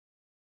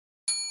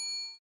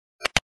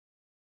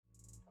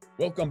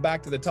Welcome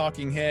back to the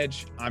Talking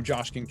Hedge. I'm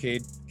Josh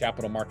Kincaid,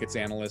 capital markets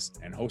analyst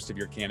and host of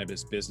your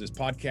Cannabis Business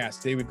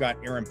Podcast. Today we've got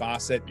Aaron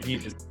Bossett. He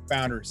is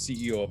founder,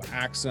 CEO of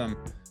Axum.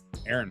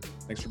 Aaron,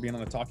 thanks for being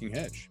on the Talking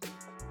Hedge.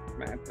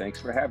 Man,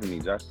 thanks for having me,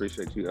 Josh.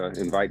 Appreciate you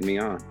inviting me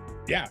on.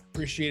 Yeah,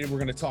 appreciate it. We're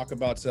going to talk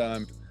about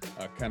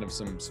kind of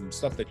some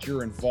stuff that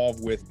you're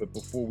involved with, but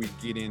before we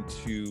get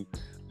into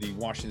the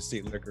Washington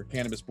State Liquor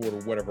Cannabis Board or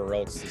whatever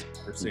else, this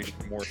conversation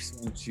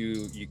morphs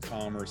into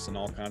e-commerce and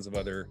all kinds of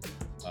other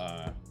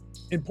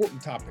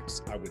important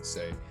topics, I would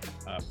say.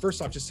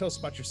 First off, just tell us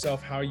about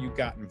yourself, how you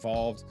got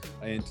involved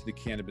into the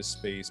cannabis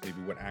space,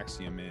 maybe what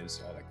Axum is,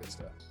 all that good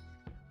stuff.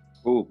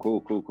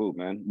 Cool,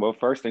 man. Well,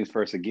 first things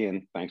first,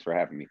 again, thanks for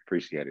having me.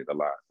 Appreciate it a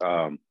lot.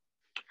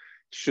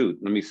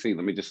 Let me see.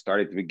 Let me just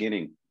start at the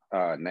beginning.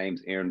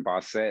 Name's Aaron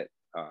Bossett,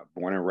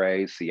 born and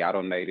raised,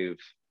 Seattle native.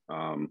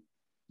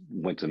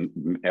 Went to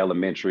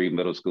elementary,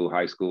 middle school,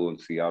 high school in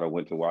Seattle,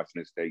 went to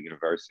Washington State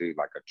University,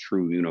 like a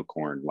true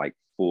unicorn, like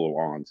full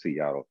on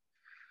Seattle.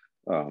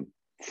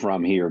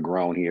 From here,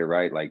 grown here,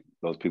 right? Like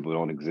those people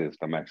don't exist.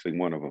 I'm actually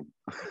one of them.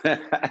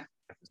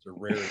 It's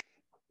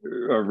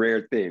a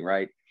rare thing,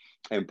 right?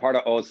 And part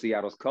of old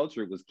Seattle's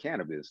culture was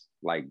cannabis.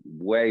 Like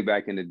way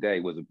back in the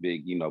day was a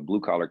big, blue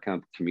collar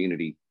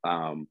community.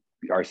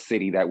 Our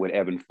city that would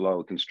ebb and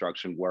flow,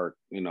 construction work,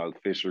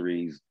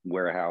 fisheries,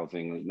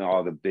 warehousing,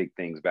 all the big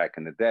things back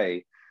in the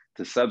day.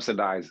 To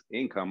subsidize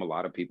income, a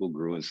lot of people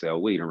grew and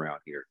sell weed around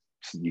here.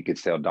 You could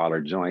sell dollar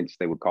joints.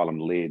 They would call them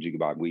lids. You could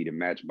buy weed in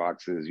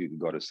matchboxes. You could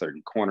go to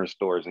certain corner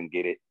stores and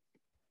get it.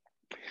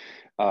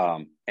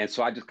 And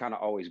so I just kind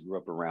of always grew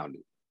up around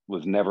it.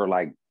 Was never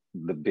like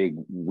the big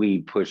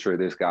weed pusher,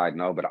 this guy,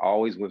 no, but I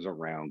always was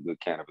around good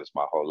cannabis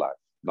my whole life.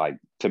 Like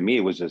to me,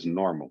 it was just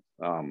normal.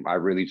 I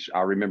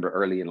remember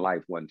early in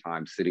life one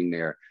time sitting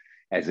there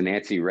as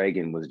Nancy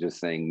Reagan was just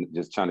trying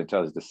to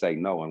tell us to say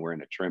no, and we're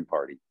in a trim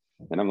party.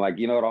 And I'm like,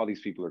 you know what? All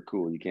these people are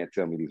cool. You can't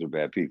tell me these are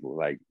bad people.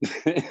 Like,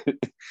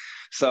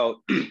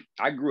 so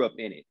I grew up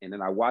in it. And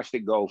then I watched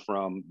it go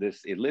from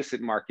this illicit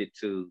market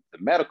to the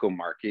medical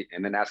market.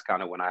 And then that's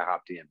kind of when I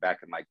hopped in back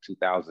in like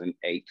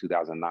 2008,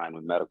 2009,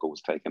 when medical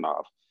was taking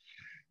off.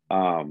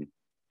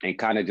 And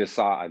kind of just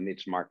saw a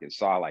niche market,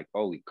 saw like,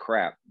 holy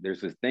crap,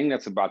 there's this thing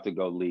that's about to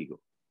go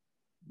legal.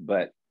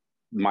 But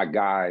my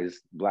guys,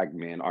 Black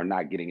men, are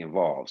not getting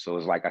involved. So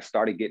it's like I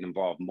started getting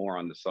involved more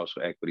on the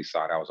social equity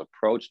side. I was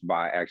approached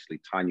by actually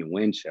Tanya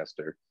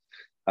Winchester,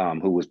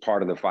 who was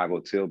part of the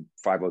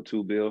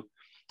 502 bill.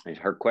 And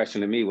her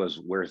question to me was,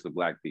 where's the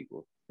Black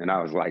people? And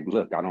I was like,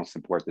 look, I don't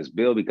support this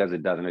bill because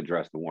it doesn't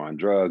address the war on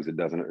drugs. It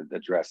doesn't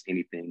address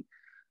anything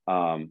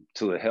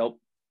to help,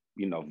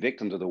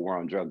 victims of the war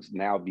on drugs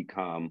now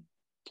become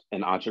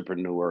an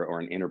entrepreneur or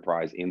an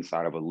enterprise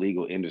inside of a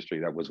legal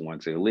industry that was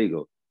once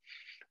illegal.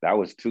 That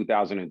was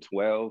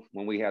 2012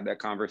 when we had that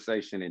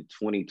conversation. In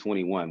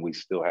 2021, we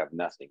still have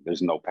nothing.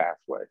 There's no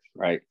pathway,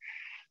 right?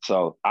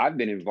 So I've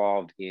been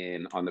involved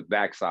on the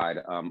backside.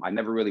 I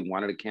never really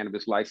wanted a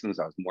cannabis license.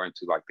 I was more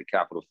into like the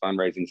capital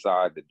fundraising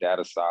side, the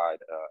data side,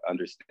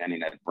 understanding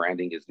that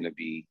branding is going to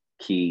be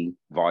key.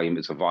 Volume,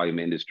 it's a volume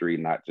industry,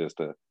 not just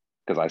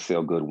because I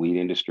sell good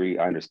weed industry.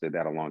 I understood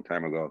that a long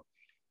time ago.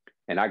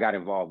 And I got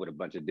involved with a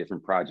bunch of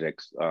different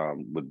projects,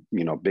 with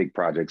big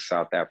projects,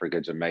 South Africa,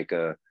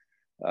 Jamaica,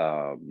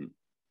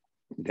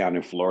 down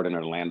in Florida and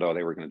Orlando.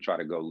 They were going to try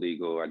to go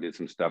legal. I did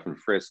some stuff in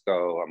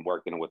Frisco. I'm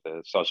working with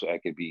a social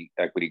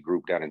equity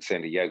group down in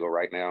San Diego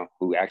right now,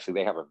 who actually,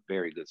 they have a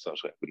very good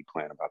social equity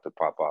plan about to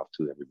pop off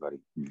to everybody.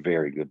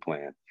 Very good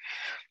plan.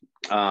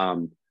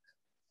 And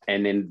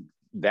then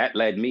that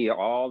led me,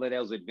 all of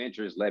those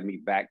adventures led me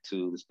back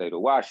to the state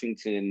of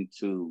Washington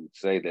to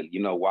say that,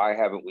 why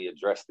haven't we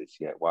addressed this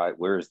yet?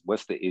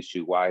 What's the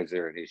issue? Why is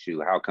there an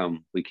issue? How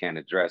come we can't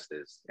address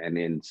this? And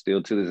then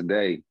still to this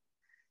day,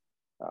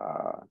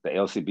 the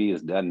LCB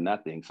has done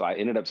nothing. So I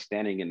ended up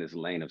standing in this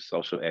lane of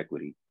social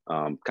equity,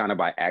 kind of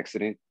by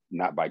accident,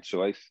 not by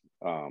choice,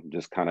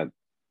 just kind of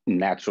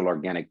natural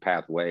organic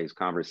pathways,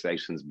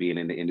 conversations, being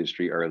in the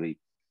industry early,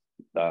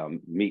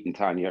 meeting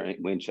Tanya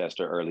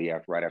Winchester early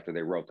right after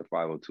they wrote the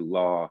 502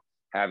 law,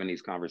 having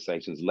these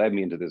conversations led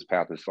me into this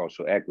path of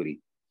social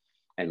equity.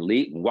 And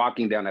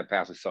walking down that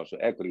path of social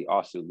equity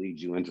also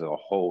leads you into a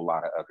whole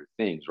lot of other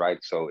things, right?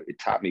 So it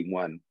taught me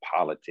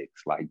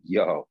politics, like,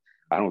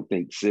 I don't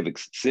think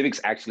civics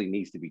actually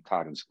needs to be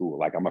taught in school.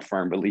 Like I'm a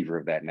firm believer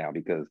of that now,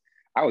 because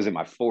I was in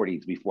my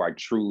 40s before I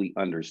truly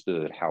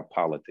understood how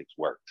politics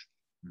works.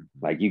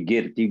 Mm-hmm. Like you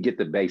get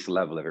the base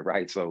level of it,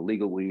 right? So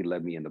legal weed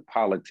led me into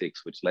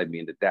politics, which led me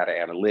into data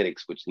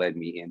analytics, which led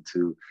me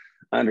into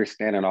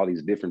understanding all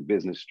these different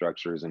business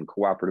structures and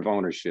cooperative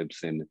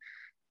ownerships and,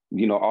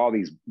 all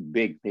these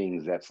big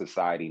things that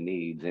society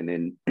needs. And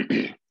then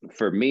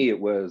for me,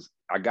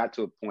 I got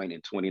to a point in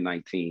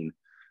 2019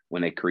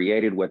 when they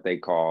created what they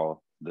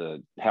call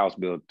the House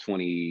Bill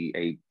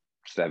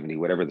 2870,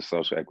 whatever the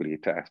social equity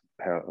tax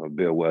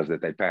bill was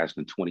that they passed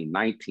in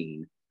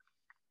 2019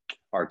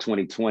 or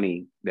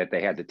 2020, that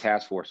they had the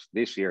task force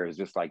this year, is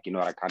just like,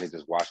 I kind of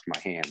just washed my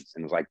hands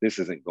and was like, this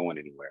isn't going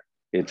anywhere.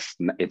 It's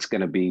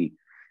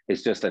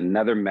It's just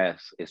another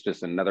mess. It's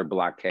just another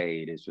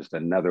blockade. It's just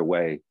another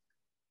way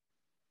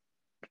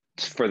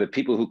for the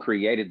people who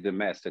created the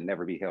mess to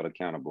never be held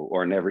accountable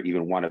or never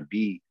even want to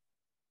be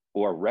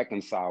or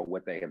reconcile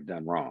what they have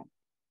done wrong.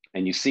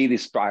 And you see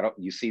these fights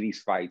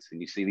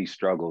and you see these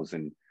struggles.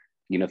 And,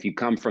 you know, if you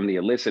come from the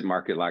illicit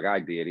market like I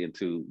did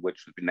into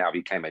which now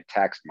became a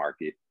tax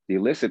market, the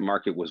illicit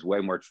market was way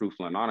more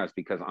truthful and honest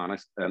because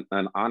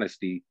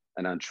honesty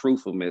and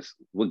untruthfulness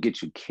would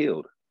get you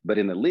killed. But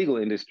in the legal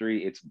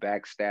industry, it's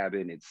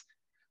backstabbing,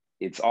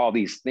 it's all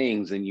these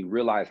things. And you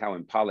realize how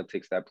in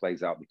politics that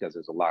plays out because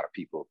there's a lot of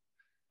people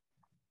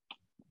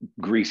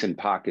greasing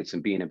pockets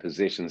and being in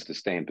positions to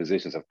stay in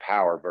positions of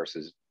power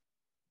versus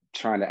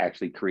trying to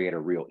actually create a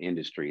real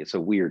industry. It's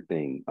a weird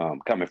thing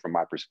coming from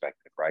my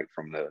perspective, right?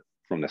 From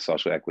the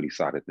social equity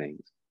side of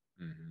things.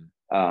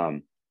 Mm-hmm.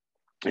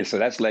 And so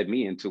that's led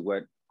me into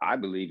what I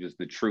believe is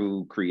the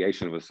true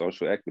creation of a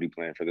social equity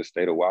plan for the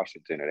state of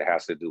Washington. And it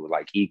has to do with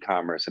like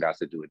e-commerce. It has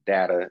to do with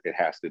data. It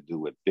has to do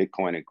with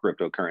Bitcoin and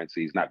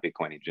cryptocurrencies, not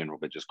Bitcoin in general,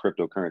 but just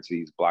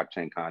cryptocurrencies,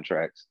 blockchain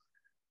contracts,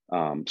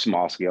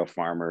 small scale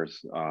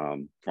farmers,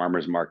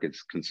 farmers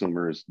markets,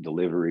 consumers,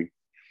 delivery.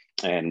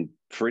 And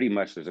pretty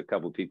much there's a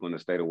couple of people in the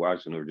state of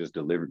Washington who are just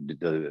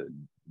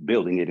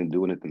building it and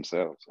doing it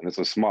themselves. And it's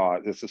a small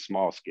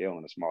scale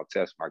and a small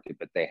test market,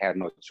 but they had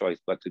no choice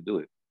but to do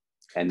it.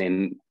 And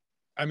then,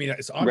 I mean,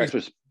 it's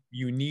obvious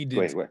you need to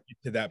get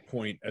to that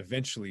point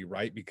eventually,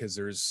 right? Because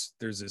there's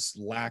this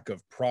lack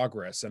of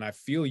progress. And I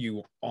feel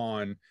you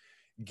on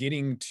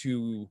getting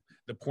to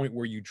the point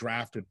where you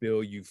draft a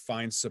bill, you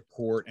find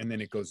support, and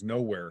then it goes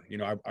nowhere. You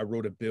know, I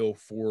wrote a bill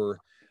for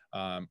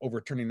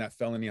overturning that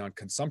felony on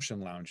consumption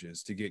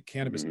lounges to get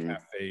cannabis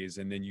cafes,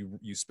 and then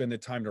you spend the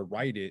time to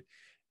write it,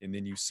 and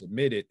then you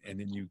submit it, and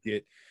then you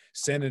get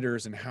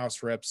senators and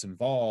House reps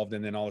involved,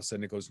 and then all of a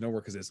sudden it goes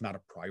nowhere because it's not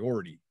a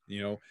priority.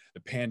 You know,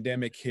 the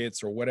pandemic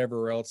hits or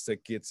whatever else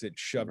that gets it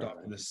shoved off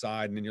to the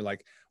side, and then you're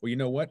like, well, you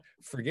know what?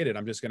 Forget it.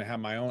 I'm just going to have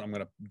my own. I'm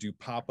going to do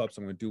pop-ups.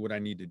 I'm going to do what I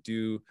need to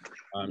do.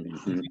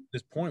 To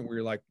this point where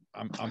you're like,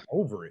 I'm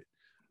over it.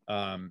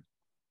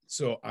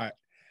 So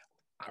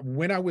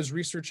when I was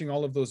researching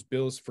all of those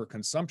bills for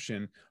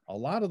consumption, a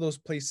lot of those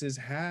places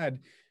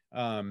had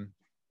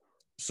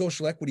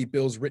social equity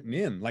bills written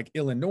in, like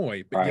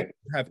Illinois, but yet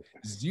you have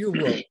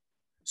zero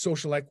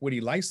social equity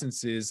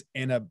licenses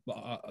and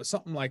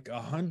something like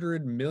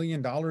 $100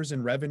 million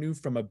in revenue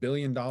from $1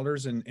 billion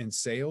in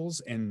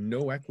sales and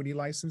no equity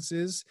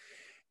licenses.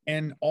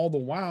 And all the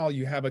while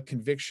you have a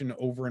conviction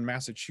over in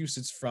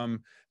Massachusetts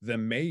from the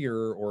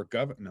mayor or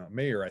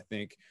mayor, I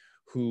think,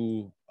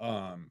 who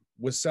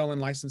was selling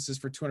licenses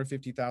for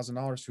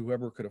 $250,000 to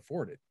whoever could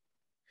afford it.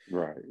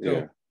 Right. So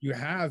yeah. You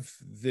have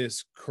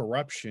this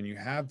corruption, you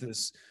have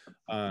this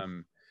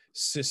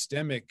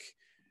systemic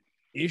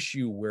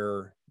issue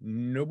where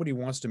nobody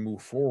wants to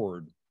move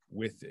forward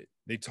with it.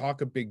 They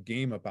talk a big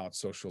game about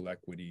social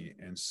equity.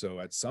 And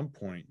so at some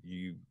point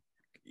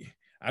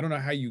I don't know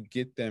how you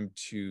get them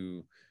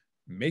to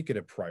make it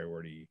a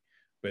priority,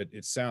 but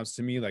it sounds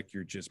to me like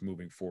you're just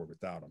moving forward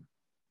without them.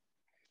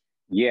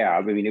 Yeah,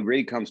 I mean, it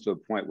really comes to a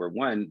point where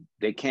one,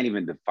 they can't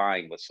even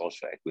define what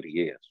social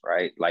equity is,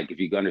 right? Like if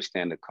you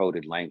understand the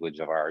coded language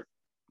of our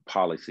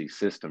policy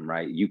system,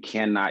 right? You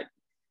cannot,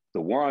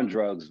 the war on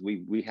drugs,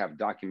 we have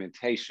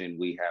documentation,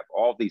 we have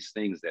all these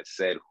things that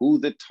said who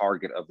the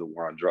target of the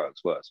war on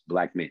drugs was,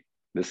 Black men.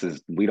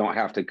 We don't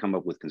have to come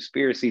up with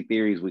conspiracy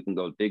theories. We can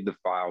go dig the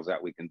files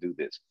out, we can do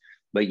this.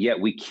 But yet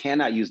we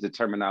cannot use the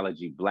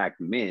terminology Black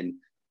men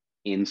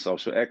in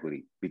social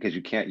equity because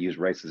you can't use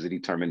race as a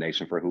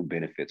determination for who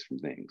benefits from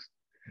things.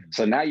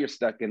 So now you're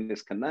stuck in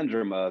this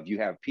conundrum of you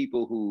have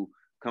people who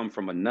come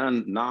from a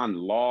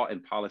non-law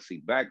and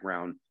policy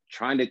background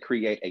trying to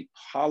create a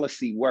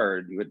policy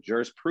word with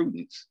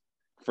jurisprudence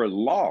for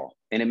law,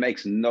 and it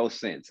makes no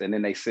sense. And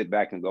then they sit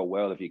back and go,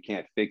 well, if you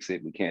can't fix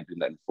it, we can't do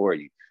nothing for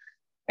you.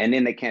 And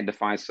then they can't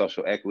define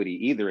social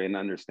equity either, in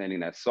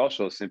understanding that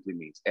social simply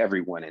means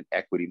everyone and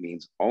equity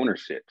means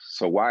ownership.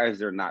 So why is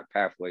there not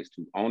pathways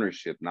to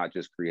ownership, not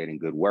just creating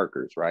good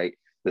workers, right?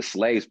 The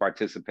slaves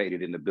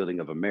participated in the building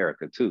of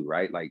America too,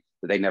 right? Like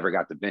they never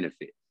got the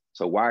benefit.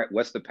 So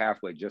what's the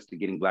pathway just to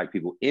getting Black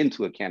people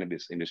into a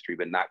cannabis industry,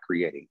 but not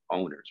creating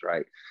owners,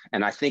 right?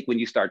 And I think when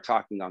you start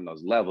talking on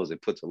those levels,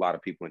 it puts a lot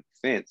of people in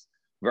defense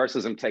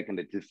versus them taking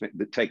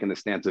the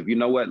stance of, you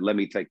know what, let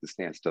me take the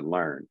stance to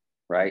learn.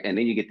 Right. And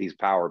then you get these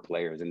power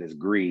players and this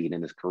greed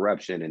and this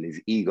corruption and these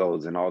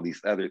egos and all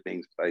these other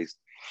things placed.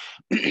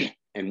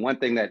 And one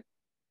thing that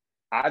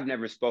I've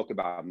never spoke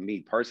about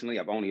me personally,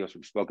 I've only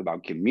spoke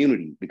about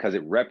community because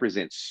it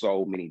represents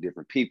so many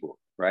different people.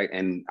 Right.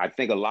 And I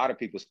think a lot of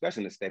people,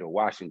 especially in the state of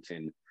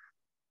Washington,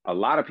 a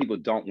lot of people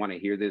don't want to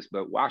hear this,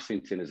 but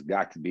Washington has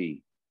got to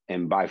be.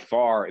 And by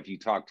far, if you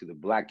talk to the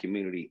Black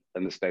community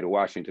in the state of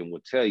Washington,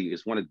 will tell you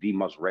it's one of the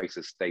most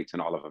racist states in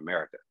all of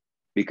America.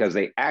 Because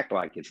they act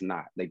like it's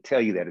not. They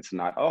tell you that it's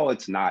not. Oh,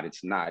 it's not,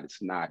 it's not,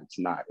 it's not, it's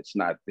not, it's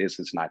not this,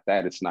 it's not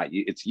that, it's not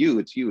you, it's you,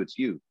 it's you, it's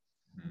you.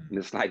 And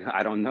it's like,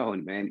 I don't know.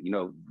 And man, you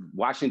know,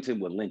 Washington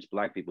would lynch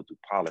Black people through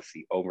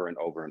policy over and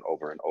over and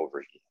over and over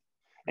again.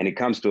 And it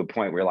comes to a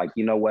point where, like,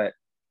 you know what?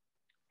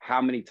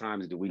 How many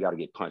times do we got to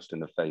get punched in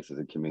the face as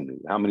a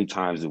community? How many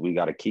times do we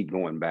got to keep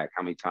going back?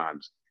 How many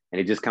times? And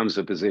it just comes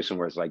to a position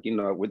where it's like, you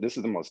know, this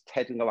is the most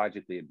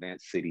technologically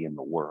advanced city in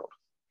the world.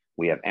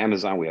 We have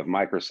Amazon, we have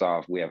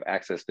Microsoft, we have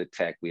access to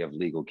tech, we have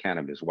legal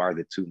cannabis. Why are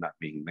the two not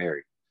being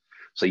married?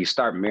 So you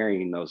start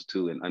marrying those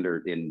two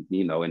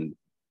in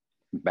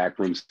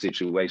backroom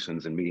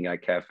situations and meeting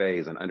at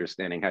cafes and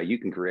understanding how you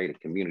can create a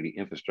community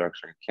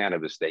infrastructure in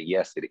cannabis that,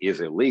 yes, it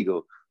is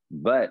illegal,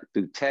 but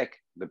through tech,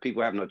 the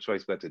people have no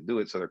choice but to do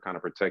it. So they're kind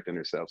of protecting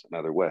themselves in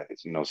other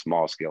ways, you know,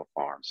 small scale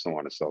farms, so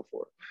on and so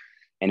forth.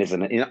 And it's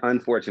an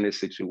unfortunate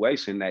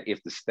situation that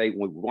if the state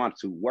would want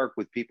to work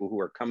with people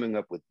who are coming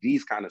up with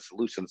these kind of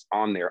solutions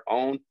on their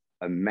own,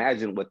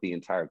 imagine what the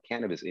entire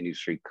cannabis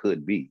industry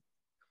could be.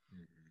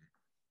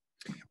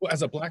 Well,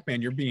 as a Black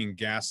man, you're being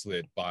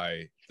gaslit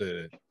by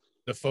the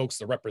folks,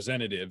 the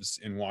representatives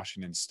in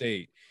Washington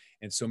State.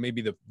 And so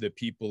maybe the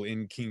people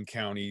in King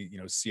County, you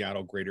know,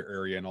 Seattle, greater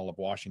area, and all of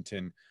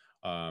Washington,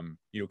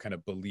 you know, kind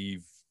of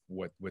believe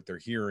what they're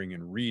hearing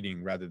and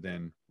reading rather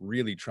than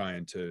really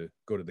trying to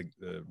go to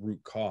the root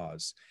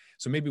cause.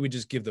 So maybe we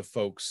just give the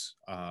folks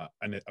a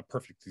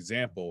perfect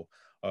example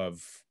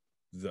of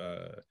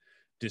the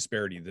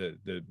disparity,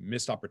 the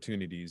missed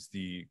opportunities,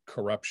 the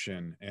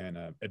corruption and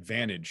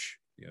advantage,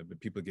 you know, that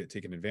people get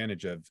taken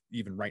advantage of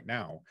even right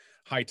now.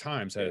 High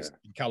Times has,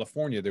 in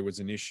California, there was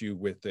an issue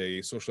with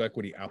a social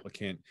equity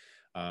applicant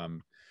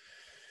down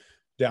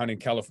in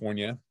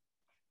California,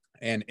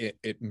 and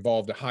it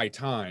involved a High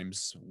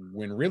Times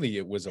when really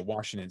it was a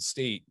Washington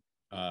State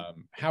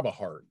Have a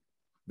Heart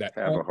that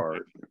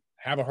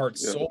Have a Heart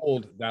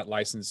sold that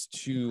license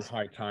to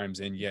High Times.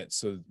 And yet,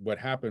 so what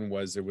happened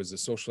was there was a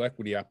social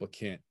equity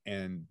applicant,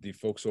 and the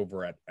folks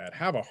over at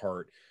Have a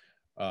Heart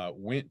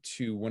went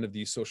to one of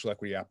these social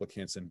equity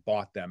applicants and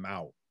bought them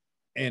out.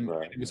 And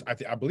it was,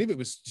 I believe it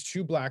was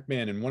two Black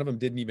men, and one of them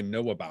didn't even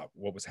know about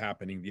what was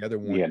happening. The other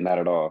one, not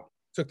at all,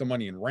 took the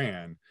money and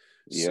ran.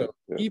 So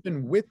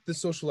even with the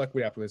social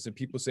equity applicants, and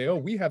people say, oh,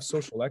 we have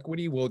social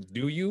equity. Well,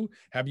 do you?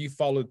 Have you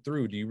followed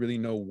through? Do you really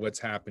know what's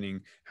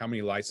happening? How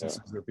many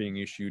licenses are being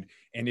issued?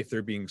 And if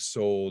they're being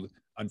sold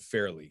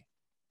unfairly?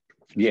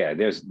 Yeah,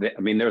 there's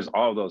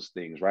all those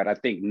things, right? I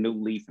think New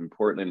Leaf in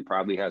Portland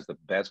probably has the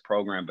best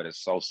program, but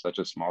it's such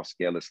a small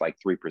scale. It's like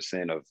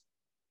 3% of,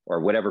 or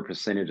whatever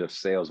percentage of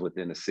sales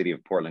within the city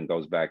of Portland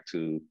goes back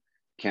to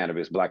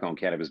cannabis, Black-owned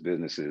cannabis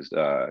businesses,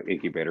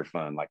 incubator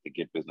fund, like to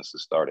get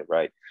businesses started,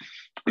 right?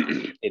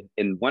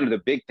 And one of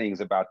the big things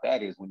about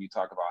that is when you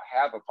talk about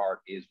Have a Heart,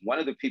 is one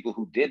of the people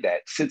who did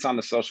that sits on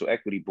the Social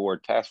Equity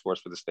Board task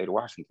force for the state of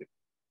Washington.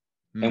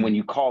 And when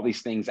you call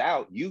these things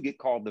out, you get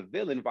called the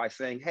villain by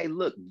saying, hey,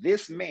 look,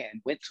 this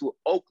man went to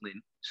Oakland,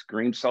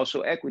 screamed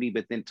social equity,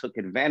 but then took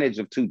advantage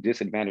of two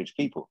disadvantaged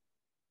people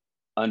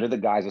under the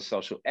guise of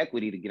social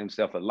equity to get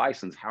himself a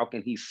license. How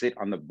can he sit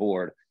on the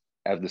board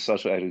as the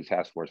Social Equity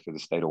Task Force for the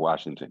state of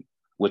Washington,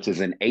 which is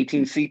an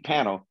 18-seat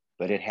panel,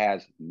 but it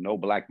has no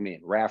Black men?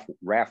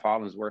 Raph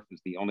Hollingsworth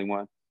is the only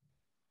one.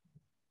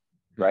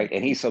 Right.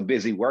 And he's so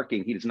busy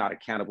working, he's not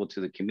accountable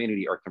to the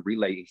community or can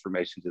relay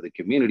information to the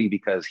community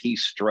because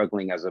he's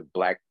struggling as a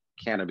Black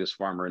cannabis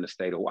farmer in the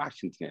state of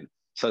Washington.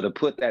 So to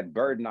put that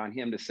burden on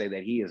him to say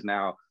that he is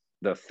now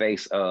the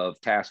face of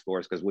task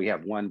force, because we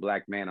have one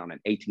Black man on an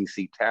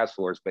 18-seat task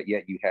force, but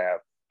yet you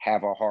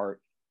have a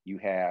Heart, you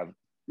have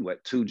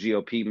two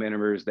GOP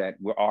members that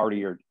were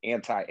already are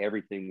anti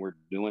everything we're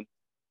doing.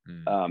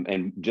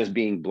 And just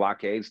being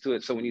blockades to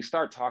it. So when you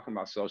start talking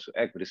about social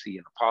equity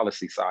and the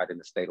policy side in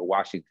the state of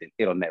Washington,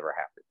 it'll never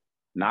happen.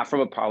 Not from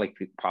a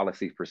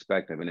policy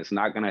perspective. And it's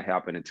not going to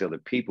happen until the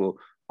people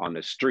on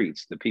the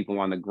streets, the people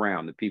on the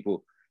ground, the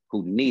people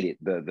who need it,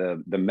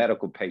 the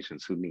medical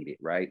patients who need it,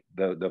 right?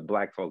 The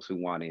Black folks who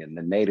want in,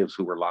 the natives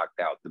who were locked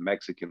out, the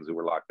Mexicans who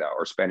were locked out,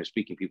 or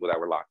Spanish-speaking people that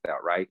were locked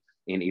out, right?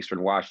 In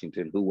Eastern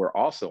Washington, who were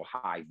also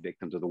high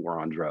victims of the war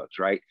on drugs,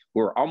 right?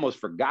 Who were almost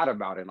forgot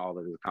about in all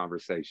of this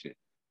conversation.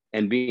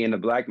 And being a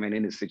Black man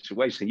in this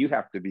situation, you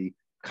have to be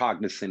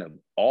cognizant of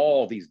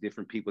all these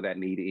different people that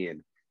need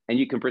in. And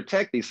you can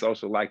protect these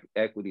social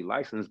equity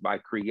licenses by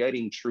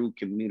creating true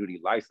community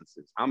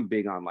licenses. I'm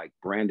big on like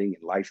branding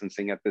and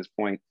licensing at this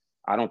point.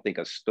 I don't think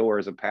a store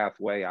is a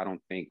pathway. I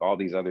don't think all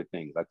these other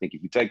things. I think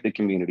if you take the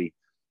community,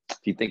 if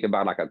you think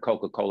about like a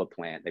Coca-Cola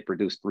plant, they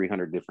produce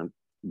 300 different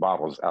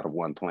bottles out of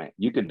one plant.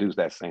 You could do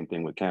that same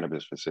thing with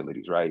cannabis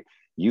facilities, right?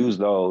 Use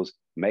those,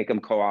 make them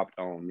co-op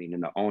owned,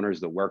 meaning the owners,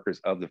 the workers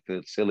of the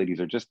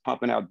facilities are just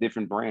pumping out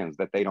different brands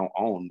that they don't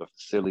own. The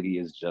facility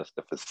is just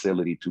a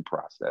facility to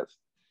process.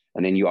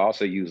 And then you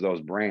also use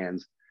those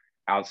brands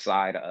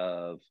outside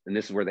of, and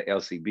this is where the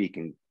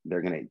LCB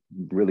they're going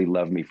to really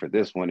love me for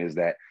this one, is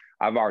that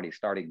I've already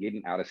started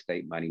getting out of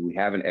state money. We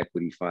have an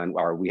equity fund,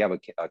 or we have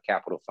a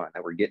capital fund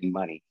that we're getting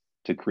money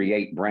to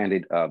create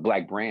branded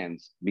Black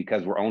brands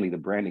because we're only the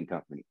branding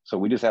company. So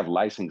we just have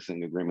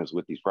licensing agreements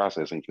with these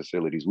processing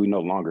facilities. We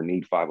no longer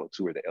need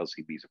 502 or the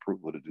LCB's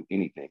approval to do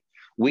anything.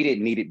 We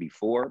didn't need it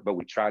before, but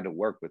we tried to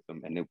work with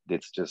them, and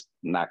it's just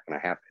not going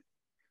to happen.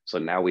 So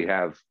now we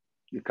have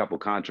a couple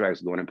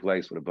contracts going in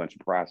place with a bunch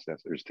of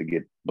processors to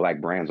get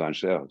Black brands on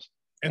shelves.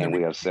 And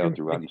we have sell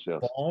through on the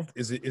shelves.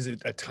 Is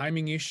it a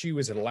timing issue?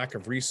 Is it a lack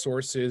of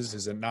resources?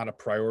 Is it not a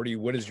priority?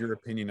 What is your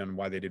opinion on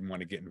why they didn't want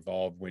to get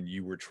involved when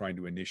you were trying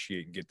to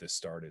initiate and get this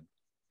started?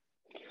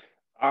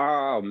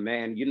 Oh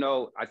man,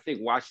 I think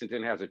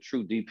Washington has a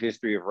true deep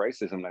history of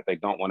racism that they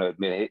don't want to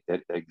admit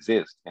it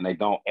exists, and they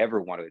don't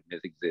ever want to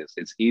admit it exists.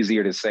 It's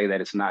easier to say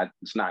that it's not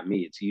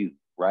me, it's you,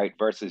 right?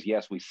 Versus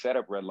yes, we set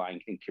up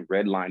redlined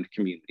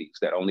communities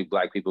that only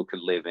Black people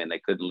could live in. They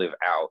couldn't live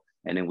out.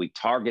 And then we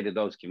targeted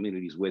those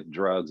communities with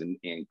drugs and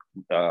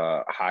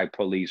high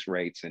police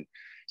rates. And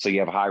so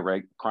you have high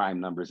rate crime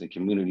numbers in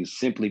communities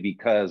simply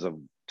because of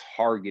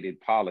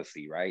targeted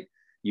policy, right?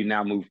 You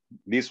now move,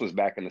 this was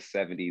back in the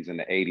 70s and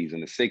the 80s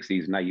and the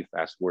 60s. Now you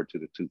fast forward to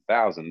the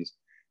 2000s.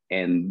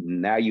 And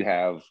now you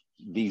have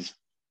these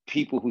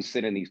people who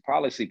sit in these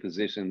policy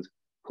positions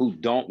who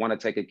don't want to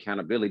take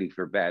accountability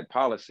for bad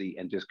policy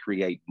and just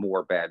create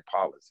more bad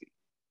policy.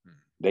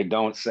 They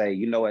don't say,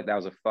 you know what, that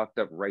was a fucked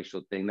up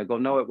racial thing. They go,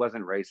 no, it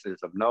wasn't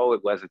racism. No,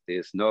 it wasn't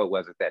this. No, it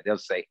wasn't that. They'll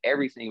say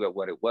everything but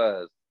what it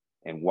was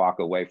and walk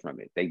away from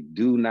it. They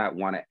do not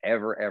want to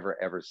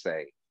ever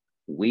say,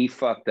 we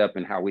fucked up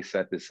in how we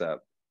set this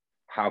up.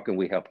 How can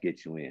we help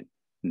get you in?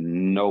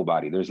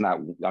 Nobody.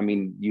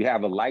 You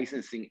have a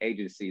licensing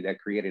agency that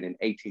created an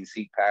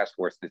 18-seat task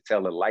force to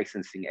tell a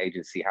licensing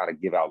agency how to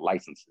give out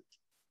licenses.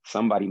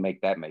 Somebody make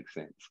that make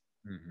sense.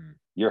 Mm-hmm.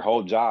 Your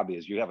whole job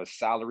is you have a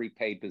salary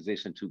paid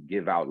position to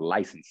give out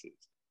licenses,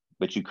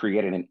 but you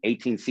created an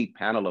 18-seat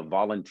panel of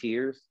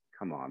volunteers.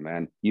 Come on,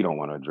 man. You don't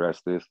want to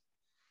address this.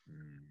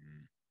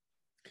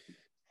 Mm-hmm.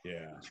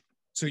 Yeah.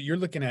 So you're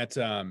looking at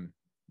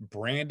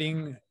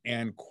branding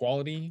and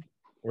quality,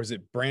 or is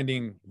it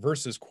branding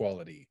versus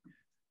quality?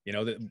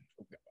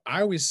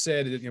 I always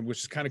said, which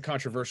is kind of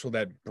controversial,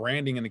 that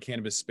branding in the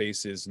cannabis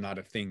space is not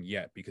a thing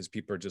yet because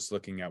people are just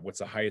looking at what's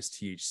the highest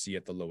THC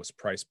at the lowest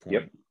price point.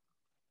 Yep.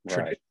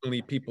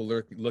 Traditionally, people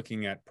are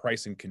looking at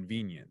price and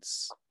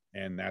convenience,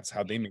 and that's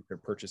how they make their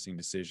purchasing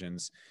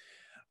decisions.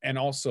 And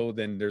also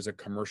then there's a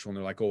commercial and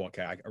they're like, oh,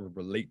 okay, I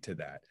relate to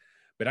that.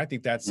 But I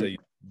think that's a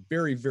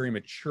very, very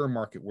mature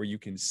market where you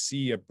can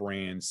see a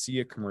brand,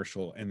 see a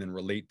commercial, and then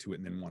relate to it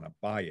and then want to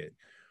buy it.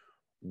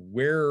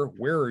 Where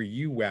are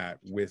you at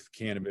with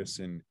cannabis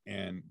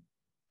and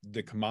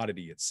the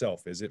commodity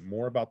itself? Is it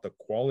more about the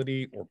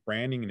quality or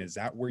branding? And is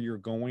that where you're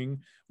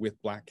going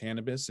with Black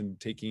cannabis and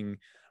taking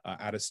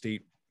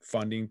out-of-state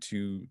funding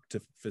to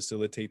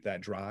facilitate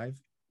that drive?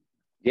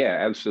 Yeah,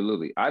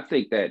 absolutely. I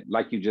think that,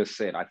 like you just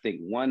said, I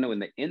think when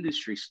the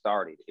industry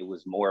started, it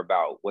was more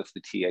about what's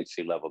the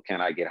THC level?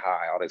 Can I get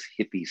high? All this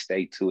hippie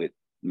stay to it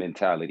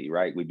mentality,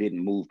 right? We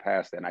didn't move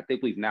past that. And I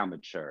think we've now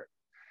matured.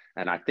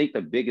 And I think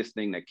the biggest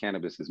thing that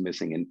cannabis is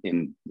missing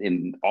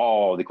in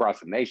all across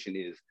the nation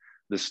is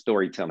the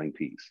storytelling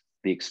piece,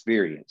 the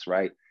experience,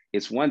 right?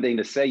 It's one thing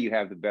to say you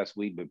have the best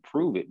weed, but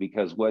prove it,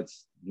 because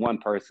what's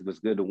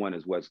good to one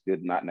is what's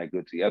good, not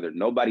good to the other.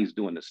 Nobody's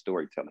doing the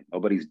storytelling.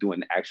 Nobody's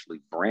doing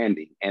actually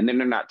branding. And then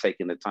they're not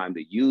taking the time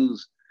to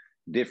use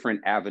different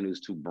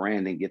avenues to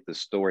brand and get the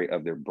story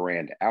of their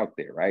brand out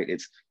there, right?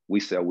 It's we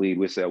sell weed,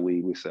 we sell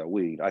weed, we sell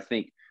weed. I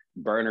think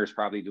Burner's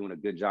probably doing a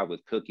good job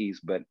with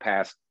cookies, but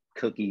past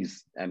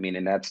cookies,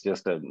 and that's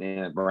just a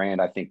brand.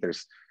 I think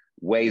there's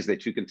ways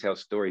that you can tell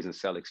stories and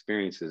sell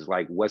experiences.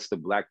 Like, what's the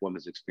Black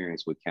woman's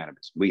experience with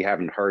cannabis? We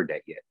haven't heard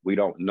that yet. We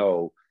don't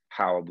know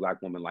how a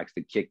Black woman likes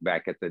to kick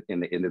back in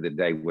the end of the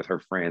day with her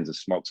friends and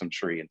smoke some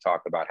tree and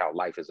talk about how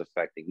life is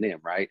affecting them,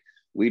 right?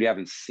 We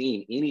haven't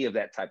seen any of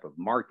that type of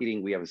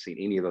marketing. We haven't seen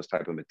any of those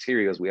type of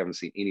materials. We haven't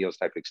seen any of those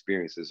type of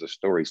experiences or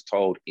stories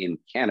told in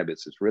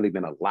cannabis. It's really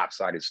been a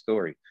lopsided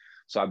story.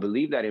 So I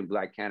believe that in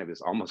Black cannabis,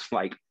 almost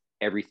like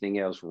everything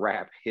else,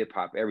 rap, hip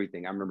hop,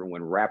 everything. I remember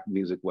when rap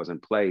music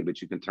wasn't played,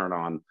 but you can turn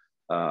on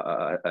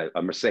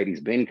a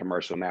Mercedes-Benz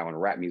commercial now and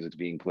rap music's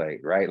being played,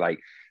 right? Like,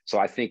 so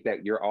I think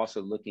that you're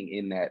also looking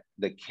in that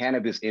the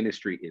cannabis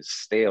industry is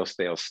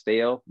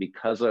stale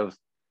because of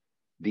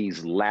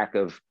these lack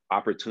of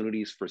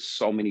opportunities for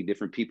so many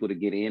different people to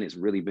get in. It's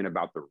really been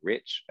about the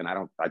rich. And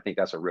I think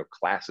that's a real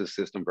classist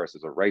system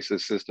versus a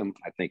racist system.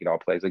 I think it all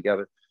plays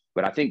together.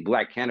 But I think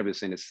Black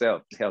cannabis in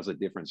itself tells a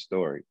different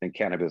story than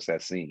cannabis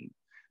has seen.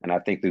 And I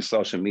think through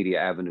social media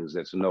avenues,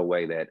 there's no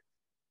way that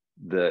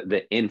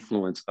the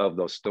influence of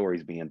those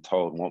stories being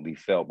told won't be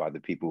felt by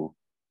the people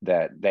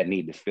that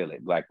need to feel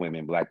it. Black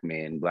women, Black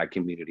men, Black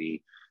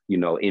community,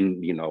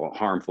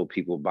 harmful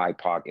people,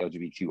 BIPOC,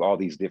 LGBTQ, all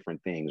these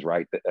different things,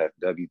 right? The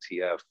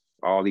WTF,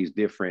 all these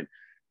different,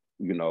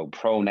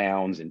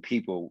 pronouns and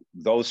people.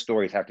 Those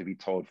stories have to be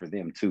told for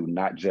them too,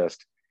 not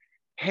just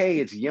hey,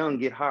 it's young,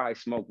 get high,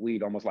 smoke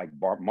weed, almost like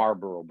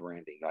Marlboro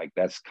branding. Like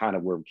that's kind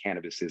of where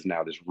cannabis is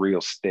now, this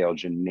real stale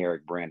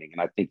generic branding.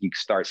 And I think you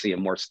start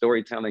seeing more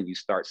storytelling, you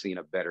start seeing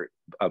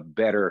a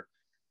better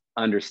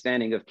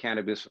understanding of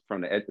cannabis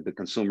from the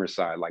consumer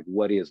side. Like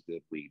what is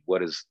good weed?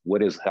 What is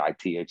high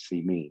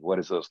THC mean? What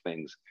is those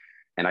things?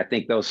 And I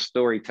think those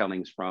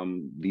storytellings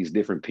from these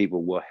different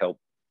people will help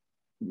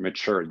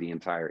mature the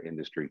entire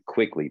industry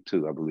quickly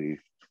too, I believe.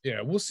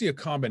 Yeah, we'll see a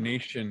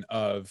combination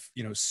of,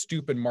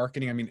 stupid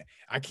marketing. I mean,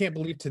 I can't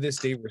believe to this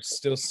day we're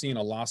still seeing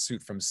a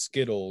lawsuit from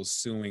Skittles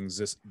suing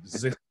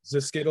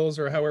Skittles,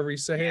 or however you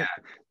say it.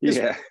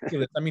 Yeah.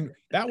 I mean,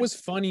 that was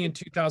funny in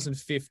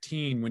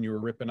 2015 when you were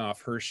ripping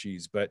off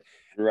Hershey's, but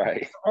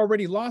Right.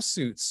 already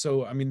lawsuits.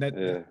 So, I mean, that's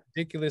Yeah.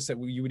 ridiculous that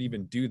you would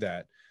even do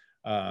that.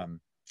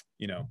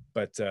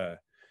 But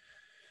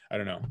I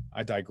don't know.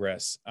 I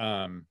digress.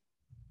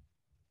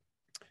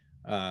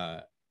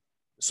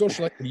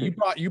 Social equity.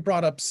 You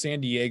brought up San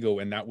Diego,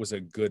 and that was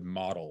a good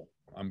model.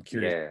 I'm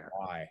curious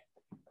why.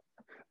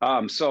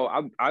 So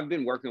I've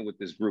been working with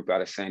this group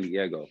out of San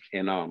Diego,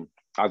 and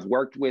I've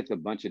worked with a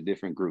bunch of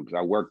different groups.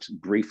 I worked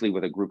briefly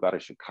with a group out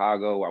of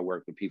Chicago. I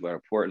worked with people out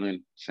of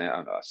Portland,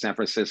 San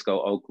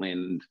Francisco,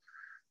 Oakland,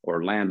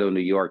 Orlando, New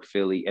York,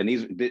 Philly, and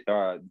these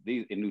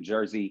in New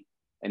Jersey.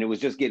 And it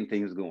was just getting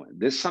things going.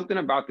 There's something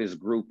about this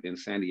group in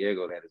San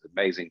Diego that is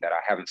amazing that I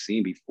haven't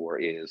seen before,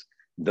 is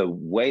the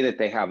way that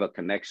they have a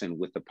connection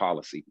with the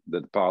policy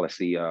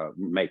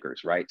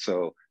makers, right?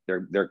 So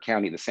their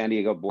county, the San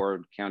Diego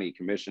Board County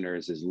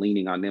Commissioners, is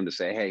leaning on them to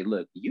say, hey,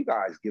 look, you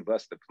guys give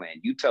us the plan.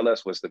 You tell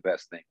us what's the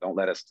best thing. Don't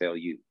let us tell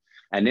you.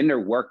 And then they're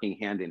working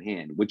hand in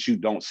hand, which you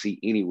don't see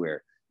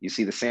anywhere. You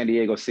see the San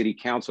Diego City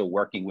Council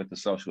working with the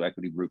social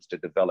equity groups to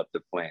develop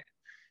the plan.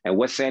 And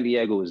what San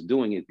Diego is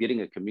doing is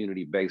getting a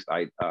community-based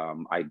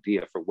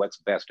idea for what's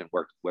best and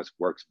what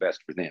works best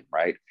for them,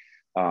 right?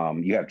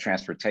 You have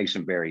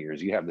transportation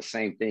barriers. You have the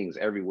same things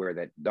everywhere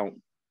that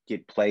don't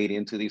get played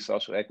into these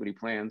social equity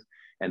plans.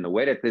 And the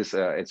way that this,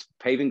 it's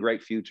Paving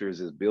Great Futures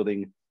is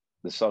building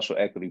the social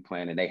equity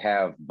plan, and they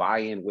have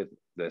buy-in with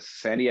the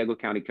San Diego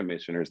County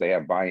Commissioners. They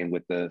have buy-in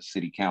with the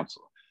City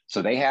Council.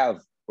 So they have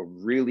a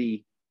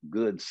really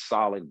good,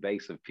 solid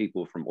base of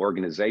people from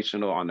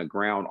organizational on the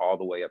ground all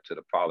the way up to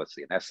the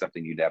policy. And that's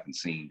something you haven't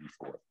seen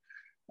before.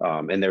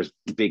 And there's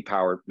big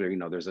power,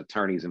 there's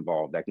attorneys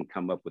involved that can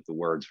come up with the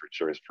words for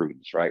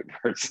jurisprudence, right?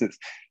 Versus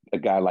a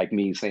guy like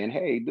me saying,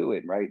 hey, do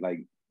it, right? Like,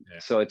 yeah.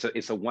 So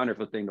it's a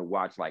wonderful thing to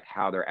watch, like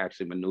how they're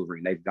actually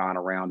maneuvering. They've gone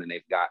around and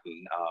they've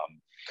gotten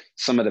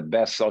some of the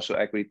best social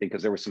equity things,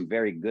 because there were some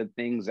very good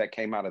things that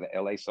came out of the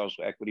LA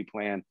social equity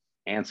plan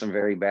and some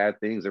very bad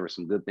things. There were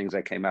some good things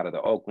that came out of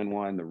the Oakland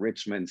one, the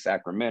Richmond,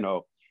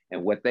 Sacramento.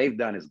 And what they've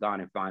done is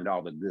gone and find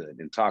all the good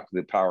and talk to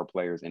the power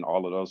players in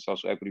all of those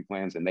social equity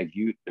plans. And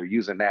they're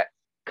using that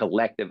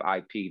collective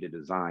IP to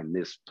design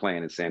this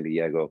plan in San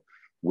Diego,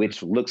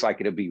 which looks like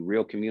it'll be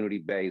real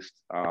community-based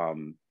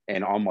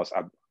and almost,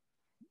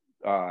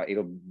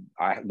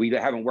 we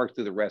haven't worked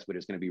through the rest, but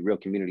it's going to be real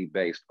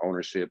community-based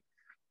ownership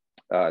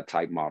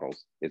type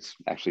models. It's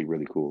actually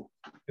really cool.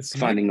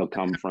 Funding will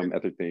come from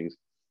other things.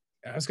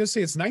 I was going to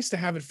say, it's nice to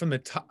have it from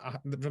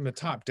the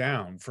top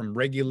down, from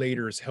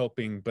regulators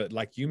helping, but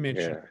like you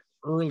mentioned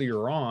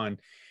earlier on,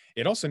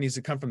 it also needs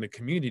to come from the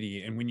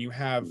community. And when you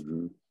have,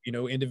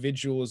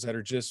 individuals that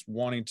are just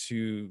wanting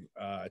to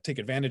take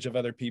advantage of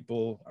other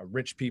people,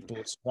 rich people,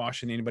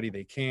 squashing anybody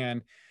they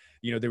can.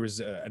 There was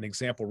an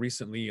example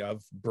recently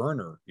of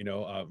Burner,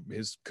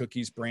 his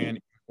cookies brand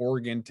in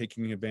Oregon,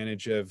 taking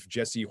advantage of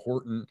Jesse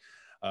Horton,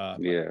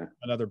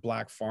 another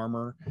black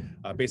farmer,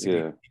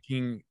 basically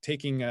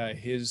taking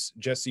his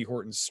Jesse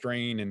Horton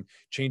strain and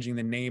changing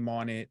the name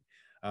on it.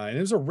 And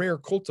it was a rare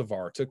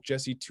cultivar. It took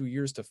Jesse 2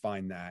 years to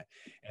find that,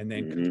 and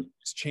then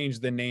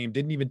changed the name,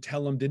 didn't even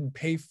tell him, didn't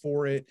pay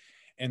for it.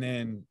 And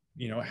then,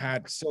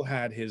 still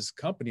had his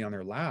company on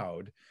there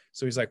loud.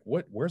 So he's like,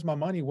 where's my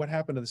money? What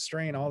happened to the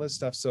strain? All this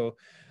stuff. So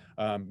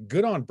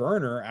good on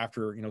Burner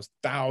after,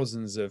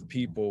 thousands of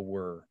people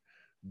were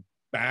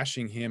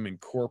bashing him in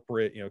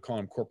corporate,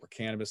 calling him corporate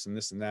cannabis and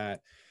this and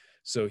that.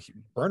 So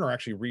Burner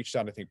actually reached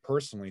out, I think,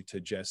 personally to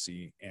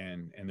Jesse,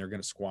 and they're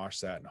going to squash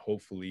that and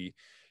hopefully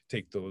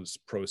take those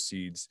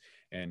proceeds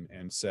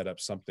and set up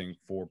something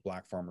for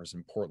black farmers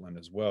in Portland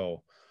as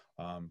well.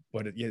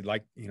 But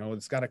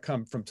it's got to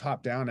come from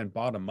top down and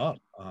bottom up.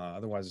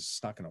 Otherwise it's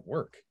just not going to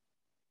work.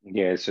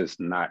 Yeah, it's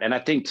just not. And I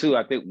think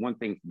one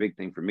big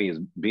thing for me is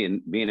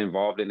being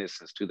involved in this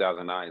since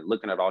 2009,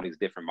 looking at all these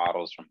different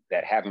models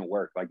that haven't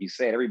worked. Like you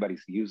said,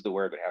 everybody's used the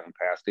word but haven't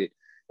passed it.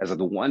 As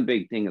the one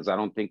big thing is, I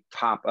don't think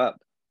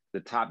the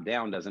top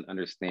down doesn't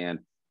understand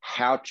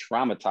how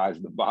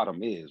traumatized the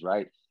bottom is,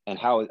 right? And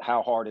how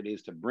hard it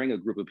is to bring a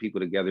group of people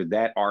together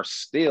that are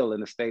still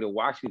in the state of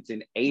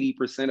Washington,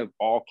 80% of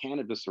all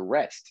cannabis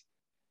arrests,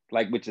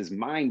 which is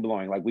mind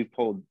blowing. Like we've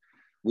pulled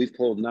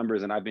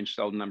numbers, and I've been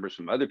shown numbers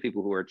from other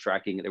people who are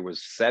tracking. There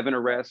was 7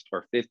 arrests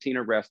or 15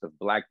 arrests of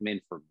black men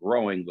for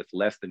growing with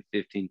less than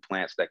 15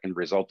 plants that can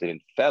result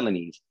in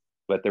felonies.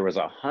 But there was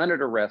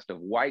 100 arrests of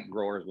white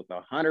growers with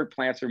 100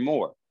 plants or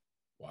more.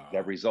 that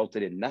Wow.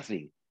 resulted in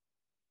nothing.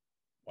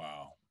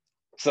 Wow.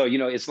 So, you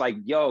know, it's like,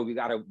 yo, we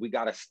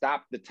gotta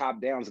stop the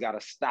top downs,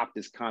 gotta stop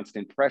this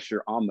constant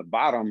pressure on the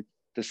bottom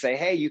to say,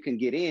 hey, you can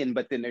get in,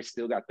 but then they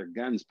still got their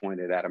guns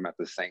pointed at them at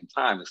the same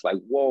time. It's like,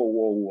 whoa,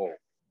 whoa, whoa.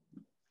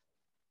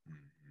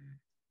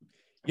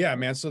 Yeah,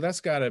 man. So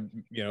that's gotta,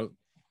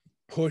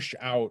 push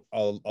out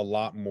a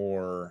lot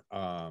more.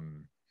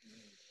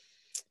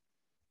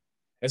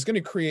 It's going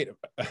to create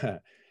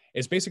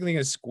it's basically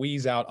going to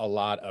squeeze out a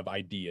lot of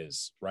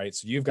ideas, right?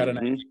 So you've got an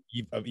Mm-hmm.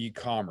 idea of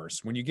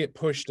e-commerce. When you get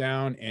pushed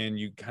down and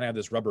you kind of have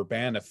this rubber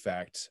band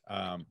effect,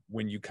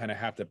 when you kind of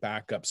have to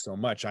back up so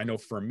much. I know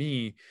for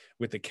me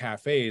with the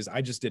cafes,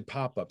 I just did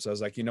pop-ups. I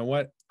was like, you know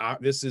what?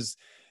 This is,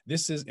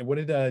 and what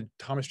did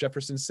Thomas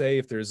Jefferson say?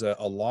 If there's a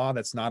law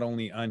that's not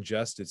only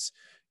unjust,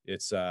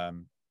 it's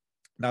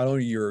not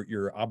only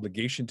your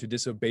obligation to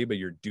disobey, but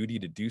your duty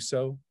to do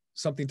so.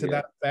 Something to Yeah.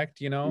 that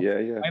effect, Yeah.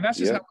 Yeah. And that's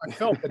just Yeah. how I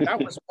felt. But that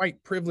was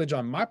white privilege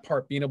on my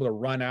part, being able to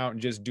run out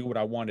and just do what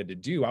I wanted to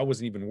do. I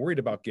wasn't even worried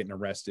about getting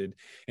arrested.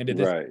 And to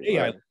this Right. day,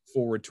 I Right. look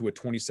forward to a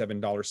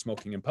 $27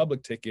 smoking in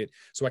public ticket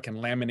so I can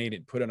laminate it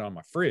and put it on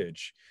my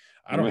fridge.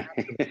 I don't have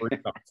to worry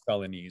about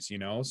felonies,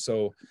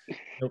 So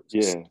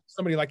Yeah.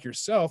 somebody like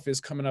yourself is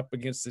coming up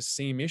against the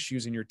same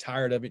issues and you're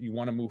tired of it. And you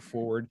want to move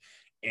forward,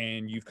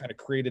 and you've kind of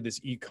created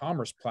this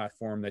e-commerce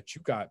platform that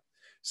you got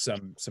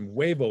some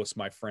huevos,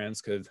 my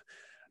friends, because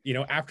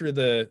after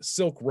the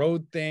Silk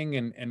Road thing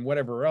and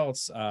whatever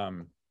else,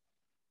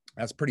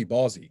 that's pretty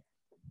ballsy.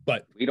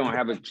 But We don't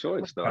have a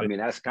choice, though. I mean,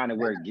 that's kind of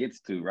where it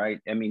gets to, right?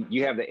 I mean,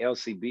 you have the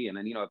LCB, and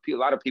then, a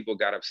lot of people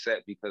got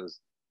upset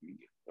because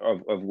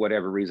of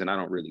whatever reason. I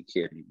don't really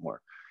care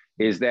anymore.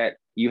 Is that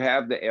you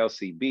have the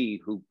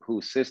LCB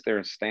who sits there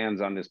and stands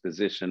on this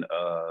position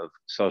of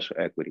social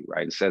equity,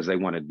 right? And says they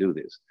want to do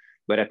this.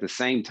 But at the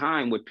same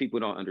time, what people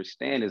don't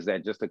understand is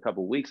that just a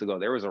couple of weeks ago,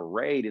 there was a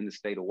raid in the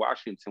state of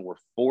Washington where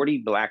 40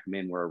 Black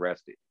men were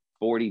arrested,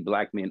 40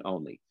 Black men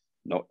only.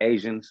 No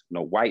Asians,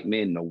 no white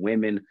men, no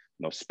women,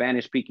 no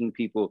Spanish speaking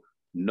people,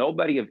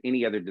 nobody of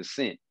any other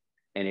descent.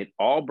 And it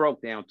all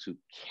broke down to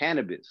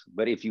cannabis.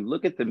 But if you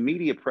look at the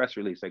media press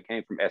release that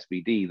came from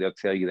SBD, they'll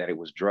tell you that it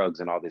was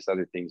drugs and all this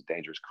other things,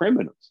 dangerous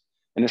criminals.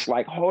 And it's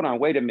like, hold on,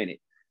 wait a minute.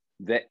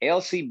 The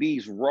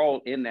LCB's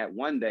role in that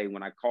one day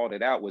when I called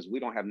it out was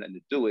we don't have nothing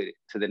to do with it.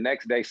 To the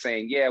next day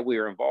saying, yeah, we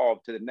were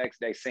involved. To the next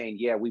day saying,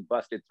 yeah, we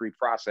busted 3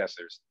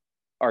 processors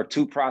or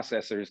 2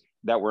 processors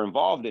that were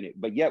involved in it.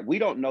 But yet we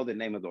don't know the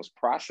name of those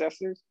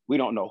processors. We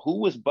don't know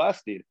who was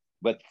busted,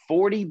 but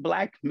 40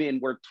 Black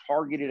men were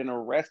targeted and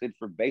arrested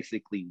for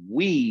basically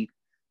weed,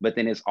 but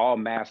then it's all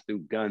masked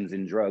through guns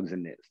and drugs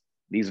in this.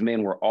 These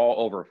men were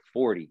all over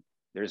 40.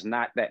 There's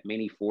not that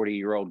many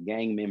 40-year-old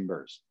gang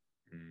members.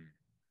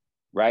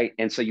 Right.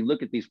 And so you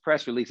look at these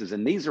press releases,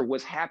 and these are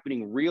what's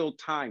happening real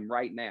time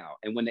right now.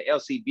 And when the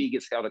LCB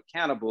gets held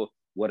accountable,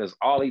 what does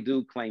Ollie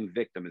do? Claim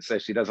victim and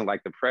says she doesn't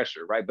like the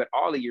pressure. Right. But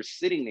Ollie, you're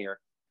sitting there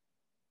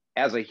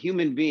as a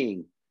human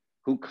being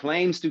who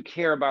claims to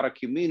care about a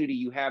community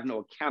you have no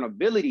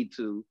accountability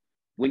to.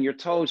 When you're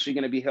told she's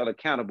going to be held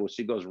accountable,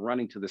 she goes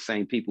running to the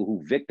same people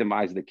who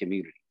victimize the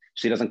community.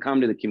 She doesn't come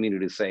to the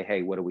community to say,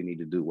 hey, what do we need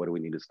to do? What do we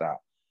need to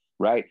stop?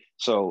 Right.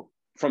 So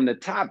from the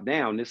top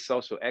down, this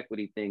social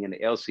equity thing and the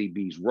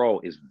LCB's role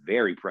is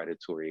very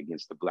predatory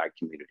against the Black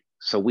community.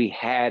 So we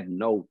had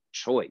no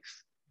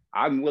choice.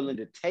 I'm willing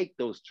to take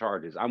those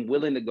charges. I'm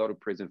willing to go to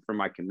prison for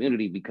my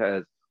community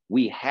because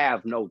we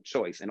have no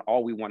choice. And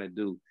all we want to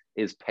do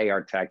is pay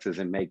our taxes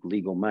and make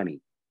legal money.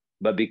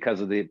 But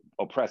because of the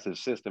oppressive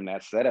system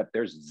that's set up,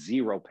 there's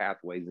 0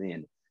 pathways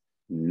in,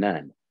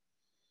 none.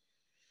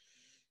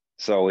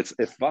 So it's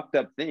a fucked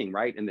up thing,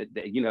 right? And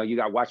you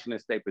got Washington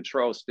State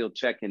Patrol still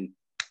checking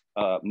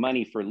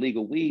money for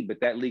legal weed, but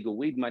that legal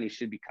weed money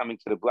should be coming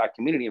to the Black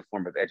community in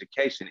form of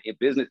education,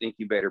 business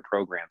incubator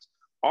programs,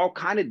 all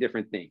kind of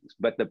different things.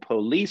 But the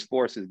police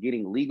force is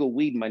getting legal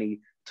weed money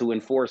to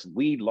enforce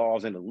weed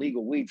laws in the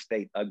legal weed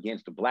state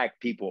against Black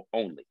people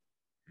only.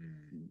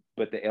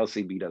 But the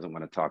LCB doesn't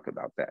want to talk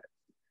about that.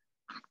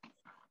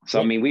 So,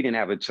 I mean, we didn't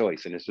have a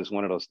choice. And it's just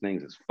one of those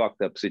things. It's a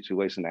fucked up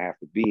situation to have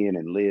to be in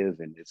and live.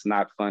 And it's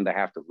not fun to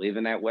have to live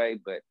in that way.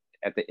 But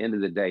at the end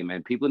of the day,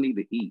 man, people need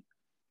to eat.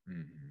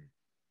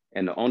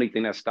 And the only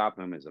thing that's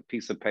stopping them is a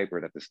piece of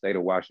paper that the state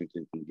of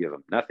Washington can give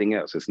them. Nothing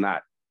else. It's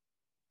not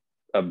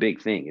a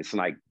big thing. It's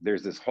like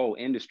there's this whole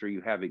industry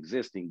you have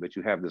existing, but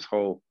you have this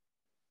whole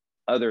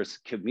other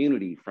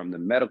community from the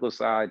medical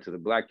side to the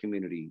Black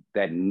community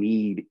that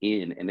need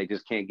in, and they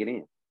just can't get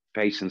in.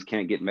 Patients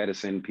can't get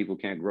medicine. People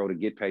can't grow to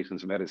get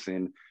patients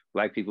medicine.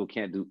 Black people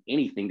can't do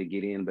anything to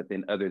get in, but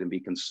then other than be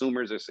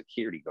consumers or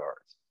security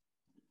guards.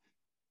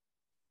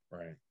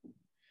 Right.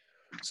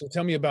 So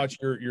tell me about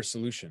your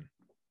solution.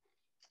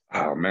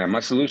 Oh man, my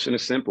solution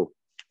is simple.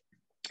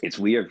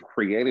 We have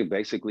created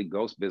basically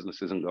ghost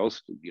businesses and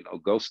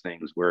ghost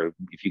things where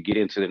if you get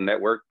into the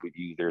network,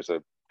 there's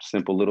a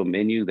simple little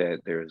menu that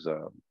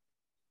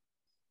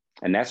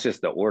and that's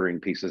just the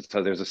ordering pieces.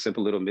 So there's a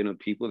simple little menu of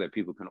people that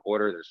people can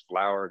order. There's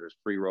flour, there's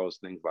pre-rolls,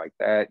 things like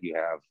that. You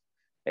have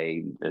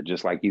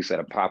just like you said,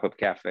 a pop-up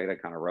cafe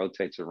that kind of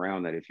rotates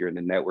around, that if you're in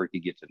the network,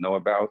 you get to know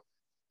about.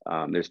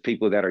 There's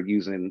people that are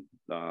using,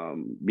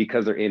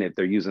 because they're in it,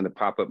 they're using the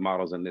pop-up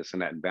models and this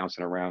and that and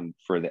bouncing around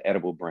for the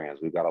edible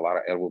brands. We've got a lot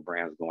of edible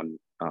brands going,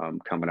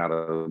 coming out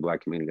of the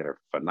Black community that are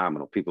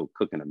phenomenal. People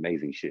cooking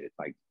amazing shit,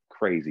 like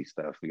crazy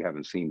stuff you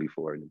haven't seen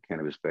before in the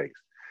cannabis space.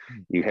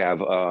 You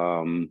have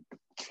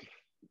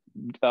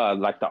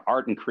like the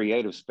art and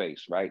creative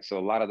space, right? So a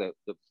lot of the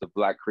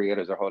Black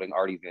creators are holding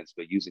art events,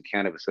 but using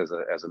cannabis as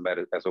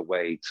a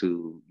way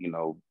to, you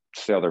know,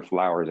 sell their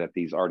flowers at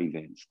these art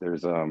events.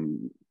 There's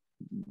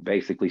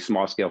basically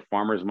small scale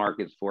farmers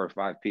markets, 4 or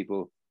 5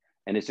 people.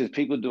 And it's just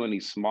people doing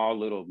these small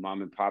little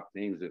mom and pop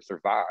things that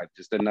survive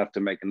just enough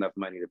to make enough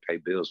money to pay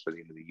bills for the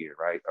end of the year,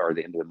 right? Or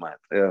the end of the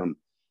month.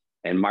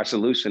 And my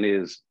solution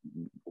is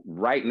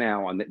right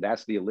now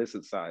that's the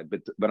illicit side,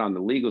 but on the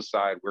legal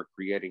side, we're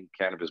creating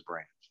cannabis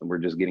brands, and we're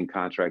just getting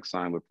contracts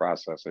signed with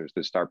processors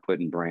to start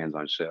putting brands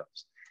on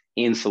shelves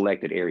in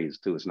selected areas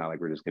too. It's not like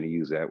we're just going to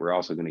use that. We're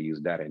also going to use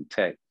data and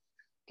tech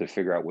to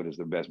figure out what is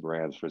the best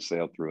brands for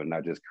sale through, and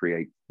not just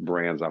create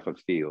brands off of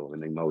feel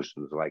and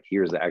emotions. Like,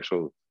 here's the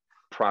actual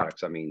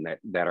products, I mean,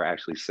 that are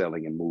actually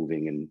selling and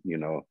moving, and, you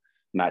know,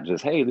 not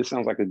just, hey, this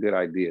sounds like a good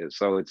idea.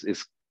 So it's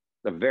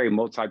a very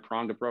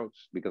multi-pronged approach,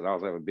 because I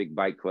also have a big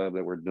bike club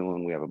that we're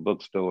doing. We have a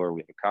bookstore, we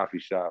have a coffee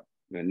shop,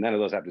 and none of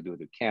those have to do with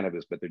the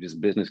cannabis, but they're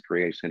just business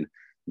creation,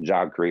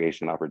 job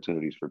creation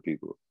opportunities for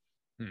people.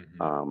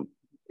 Mm-hmm.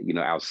 You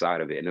know,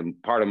 outside of it.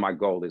 And part of my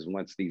goal is,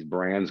 once these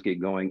brands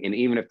get going, and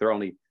even if they're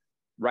only,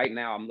 right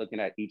now I'm looking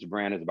at each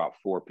brand is about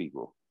 4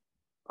 people,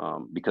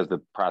 because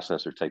the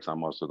processor takes on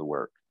most of the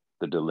work,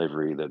 the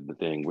delivery, the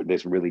thing.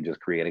 This really just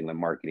creating the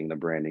marketing, the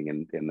branding,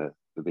 and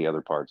the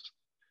other parts.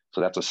 So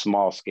that's a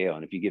small scale.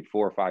 And if you get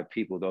 4 or 5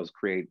 people,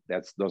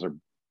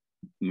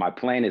 my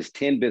plan is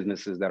 10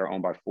 businesses that are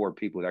owned by 4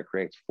 people that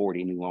creates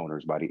 40 new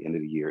owners by the end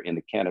of the year in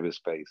the cannabis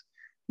space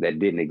that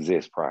didn't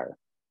exist prior.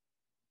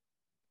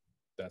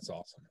 That's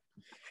awesome.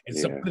 And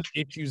some of the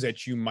issues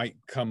that you might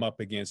come up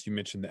against, you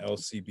mentioned the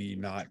LCB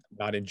not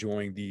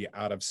enjoying the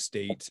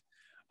out-of-state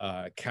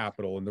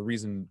capital. And the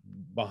reason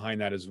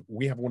behind that is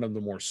we have one of the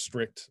more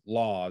strict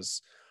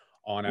laws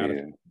on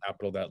out-of-state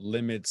capital that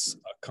limits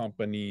a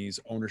company's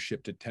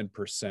ownership to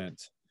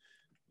 10%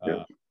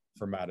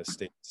 from out of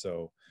state.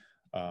 So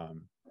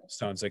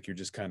sounds like you're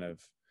just kind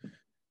of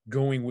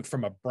going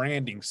from a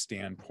branding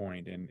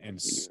standpoint and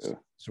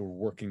so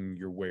working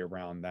your way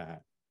around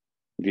that.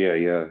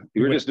 Yeah.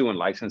 We were just doing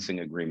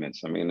licensing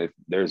agreements. I mean, if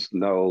there's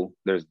the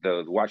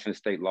Washington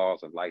state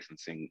laws of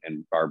licensing,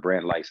 and our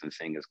brand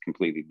licensing is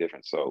completely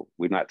different. So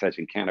we're not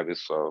touching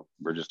cannabis. So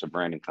we're just a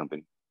branding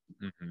company.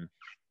 Mm-hmm.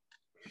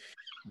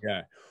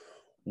 Yeah.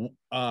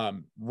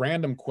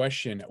 Random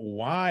question.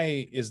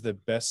 Why is the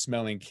best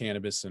smelling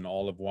cannabis in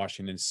all of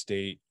Washington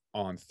state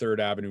on 3rd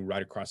Avenue,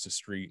 right across the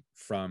street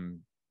from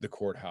the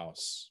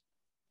courthouse?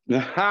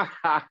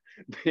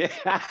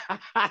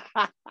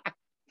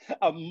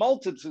 A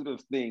multitude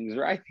of things,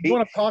 right? You know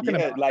what I'm talking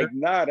about? Like,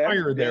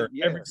 fire there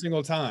every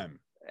single time.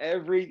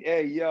 I'll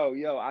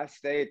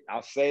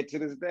say it to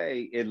this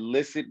day.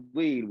 Illicit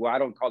weed. Well, I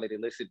don't call it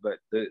illicit, but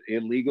the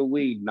illegal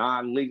weed,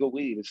 non-legal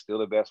weed, is still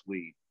the best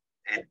weed.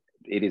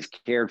 It is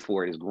cared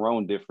for. It is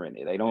grown different.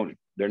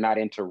 They're not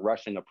into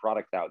rushing a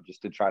product out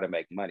just to try to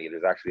make money.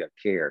 There's actually a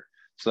care.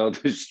 So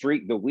the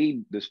street on the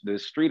weeds, the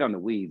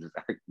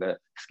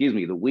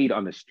weed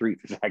on the street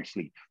is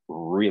actually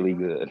really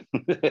good.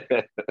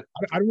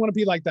 I don't want to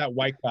be like that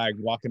white guy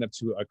walking up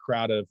to a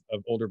crowd of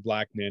older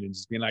Black men and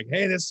just being like,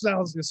 hey, it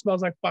smells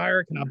like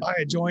fire. Can I buy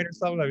a joint or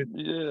something?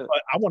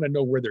 But I want to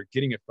know where they're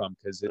getting it from,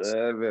 because it's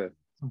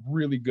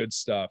really good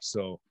stuff.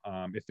 So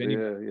if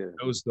anyone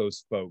knows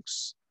those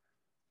folks,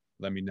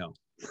 let me know.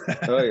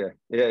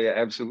 Yeah,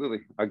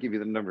 absolutely. I'll give you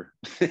the number.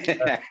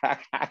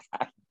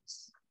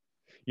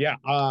 Yeah,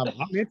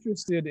 I'm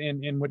interested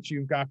in what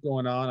you've got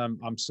going on.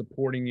 I'm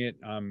supporting it.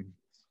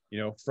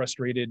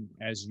 Frustrated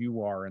as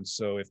you are. And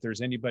so if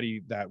there's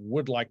anybody that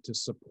would like to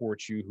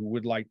support you, who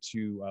would like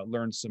to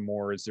learn some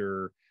more, is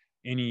there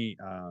any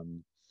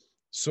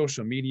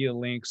social media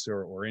links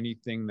or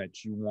anything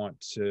that you want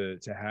to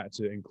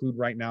include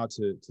right now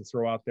to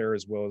throw out there,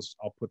 as well as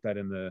I'll put that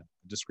in the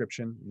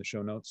description, in the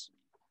show notes?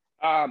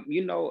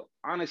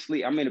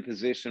 Honestly, I'm in a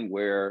position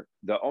where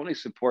the only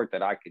support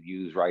that I could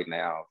use right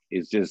now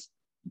is just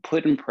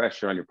putting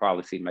pressure on your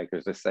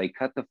policymakers to say,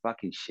 cut the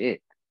fucking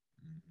shit.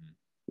 Mm-hmm.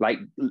 Like,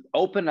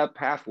 open up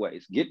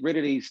pathways, get rid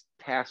of these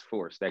task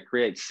force that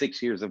creates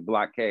 6 years of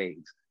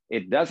blockades.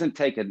 It doesn't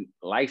take a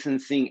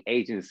licensing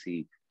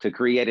agency to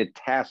create a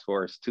task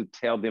force to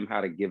tell them how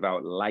to give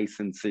out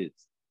licenses.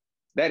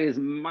 That is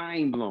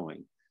mind-blowing.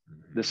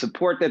 Mm-hmm. The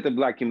support that the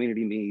Black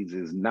community needs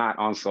is not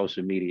on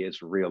social media,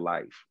 it's real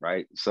life,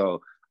 right?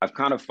 So I've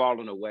kind of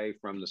fallen away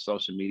from the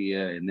social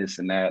media and this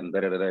and that and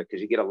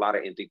because you get a lot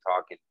of empty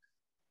talking.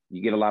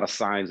 You get a lot of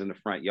signs in the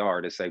front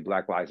yard that say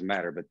Black Lives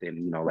Matter, but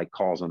then, like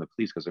calls on the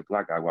police because there's a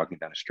Black guy walking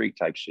down the street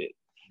type shit.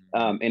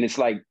 And it's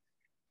like,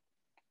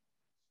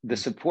 the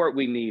support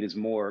we need is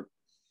more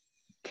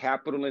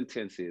capital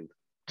intensive,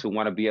 to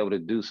want to be able to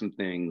do some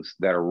things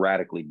that are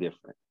radically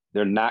different.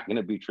 They're not going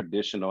to be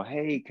traditional.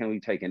 Hey, can we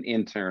take an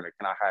intern, or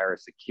can I hire a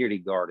security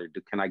guard, or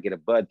can I get a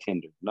bud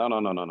tender? No.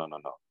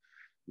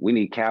 We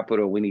need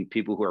capital. We need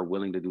people who are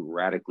willing to do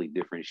radically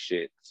different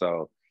shit.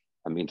 So,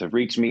 I mean, to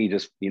reach me,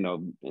 just,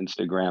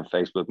 Instagram,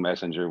 Facebook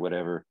Messenger,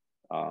 whatever.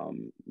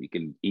 You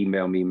can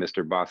email me,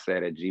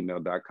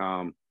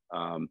 mrbossett@gmail.com,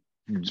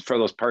 for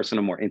those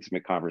personal, more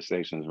intimate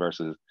conversations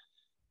versus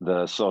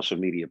the social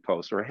media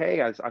posts, or, hey,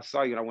 I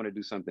saw you and I want to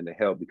do something to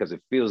help, because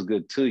it feels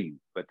good to you.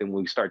 But then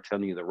when we start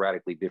telling you the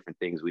radically different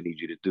things we need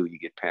you to do, you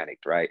get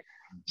panicked, right?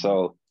 Mm-hmm.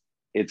 So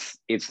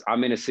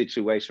I'm in a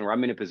situation where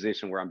I'm in a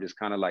position where I'm just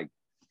kind of like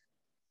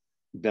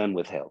done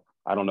with help.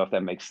 I don't know if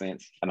that makes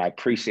sense. And I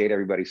appreciate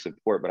everybody's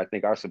support, but I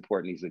think our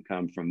support needs to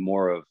come from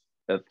more of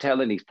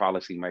telling these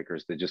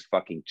policymakers to just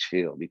fucking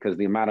chill, because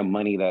the amount of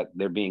money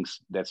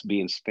that's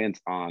being spent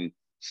on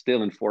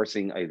still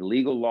enforcing a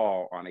legal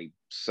law on a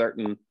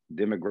certain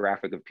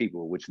demographic of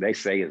people, which they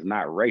say is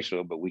not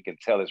racial, but we can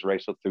tell it's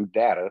racial through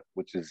data,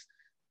 which is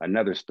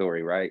another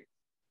story, right?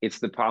 It's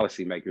the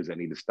policymakers that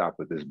need to stop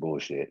with this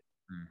bullshit.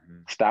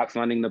 Mm-hmm. Stop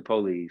funding the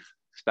police.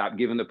 Stop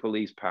giving the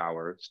police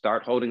power.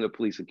 Start holding the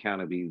police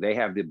accountable. They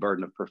have the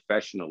burden of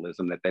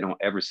professionalism that they don't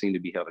ever seem to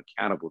be held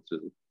accountable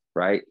to,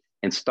 right?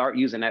 And start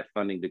using that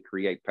funding to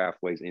create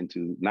pathways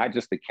into not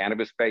just the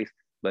cannabis space,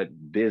 but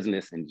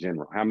business in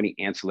general. How many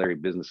ancillary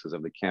businesses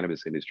of the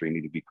cannabis industry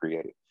need to be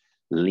created?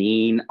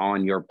 Lean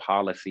on your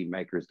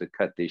policymakers to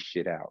cut this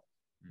shit out.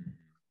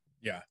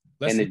 Yeah.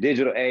 In the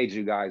digital age,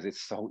 you guys,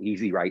 it's so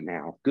easy right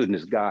now.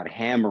 Goodness God,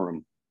 hammer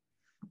them.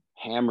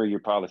 Hammer your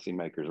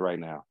policymakers right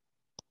now.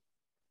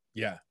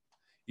 Yeah,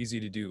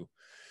 easy to do.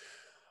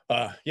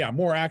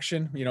 More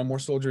action, more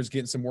soldiers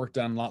getting some work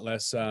done, a lot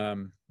less,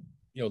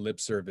 lip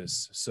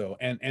service. So,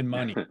 and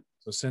money.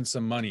 So send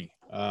some money,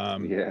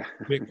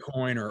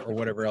 Bitcoin or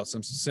whatever else.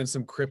 Send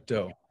some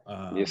crypto.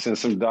 Send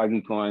some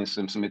doggy coins,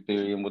 send some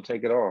Ethereum. We'll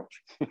take it all.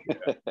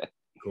 Yeah.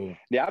 Cool.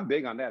 Yeah, I'm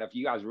big on that. If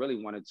you guys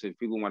really wanted to, if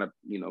people want to,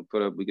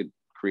 put up, we could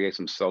create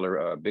some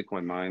solar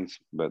Bitcoin mines,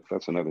 but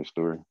that's another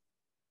story.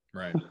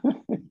 Right.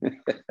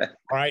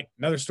 All right.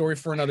 Another story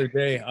for another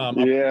day.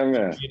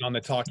 Man. On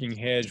the Talking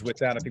Hedge. With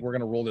that, I think we're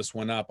going to roll this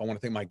one up. I want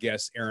to thank my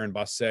guest, Aaron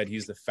Bossett.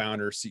 He's the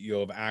founder,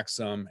 CEO of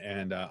Axum,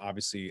 and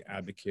obviously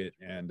advocate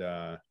and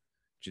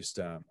just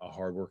a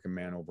hardworking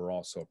man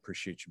overall. So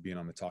appreciate you being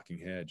on the Talking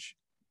Hedge.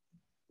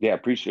 Yeah,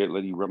 appreciate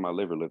letting you rub my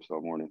liver lips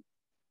all morning.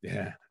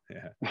 Yeah.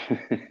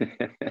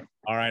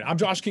 All right. I'm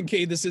Josh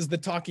Kincaid. This is the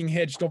Talking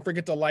Hedge. Don't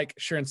forget to like,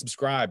 share, and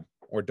subscribe,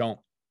 or don't.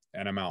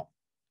 And I'm out.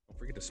 Don't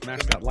forget to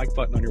smash that like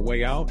button on your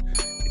way out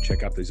and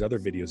check out these other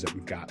videos that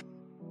we've got.